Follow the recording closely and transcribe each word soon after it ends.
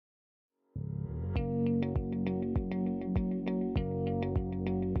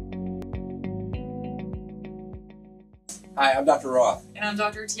Hi, I'm Dr. Roth. And I'm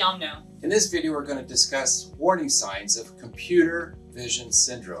Dr. Tiamno. In this video, we're going to discuss warning signs of computer vision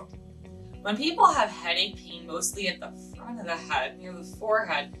syndrome. When people have headache pain, mostly at the front of the head, near the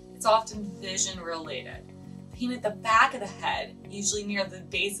forehead, it's often vision related. Pain at the back of the head, usually near the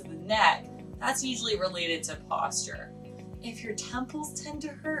base of the neck, that's usually related to posture. If your temples tend to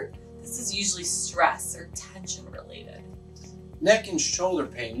hurt, this is usually stress or tension related. Neck and shoulder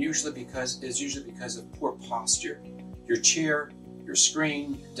pain is usually because of poor posture. Your chair, your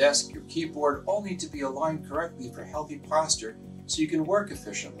screen, your desk, your keyboard all need to be aligned correctly for healthy posture so you can work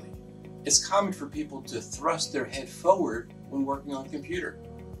efficiently. It's common for people to thrust their head forward when working on a computer.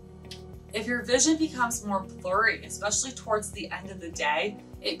 If your vision becomes more blurry, especially towards the end of the day,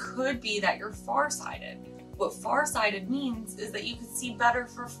 it could be that you're farsighted. What farsighted means is that you can see better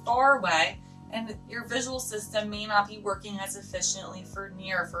for far away and your visual system may not be working as efficiently for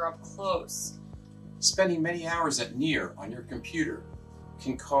near, for up close. Spending many hours at near on your computer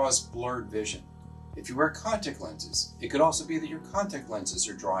can cause blurred vision. If you wear contact lenses, it could also be that your contact lenses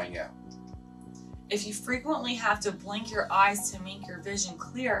are drying out. If you frequently have to blink your eyes to make your vision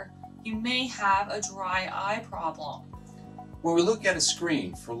clear, you may have a dry eye problem. When we look at a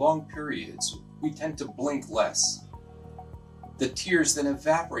screen for long periods, we tend to blink less. The tears then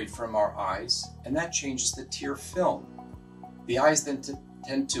evaporate from our eyes, and that changes the tear film. The eyes then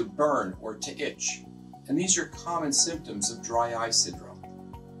tend to burn or to itch, and these are common symptoms of dry eye syndrome.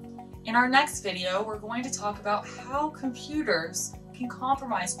 In our next video, we're going to talk about how computers can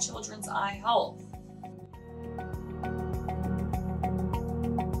compromise children's eye health.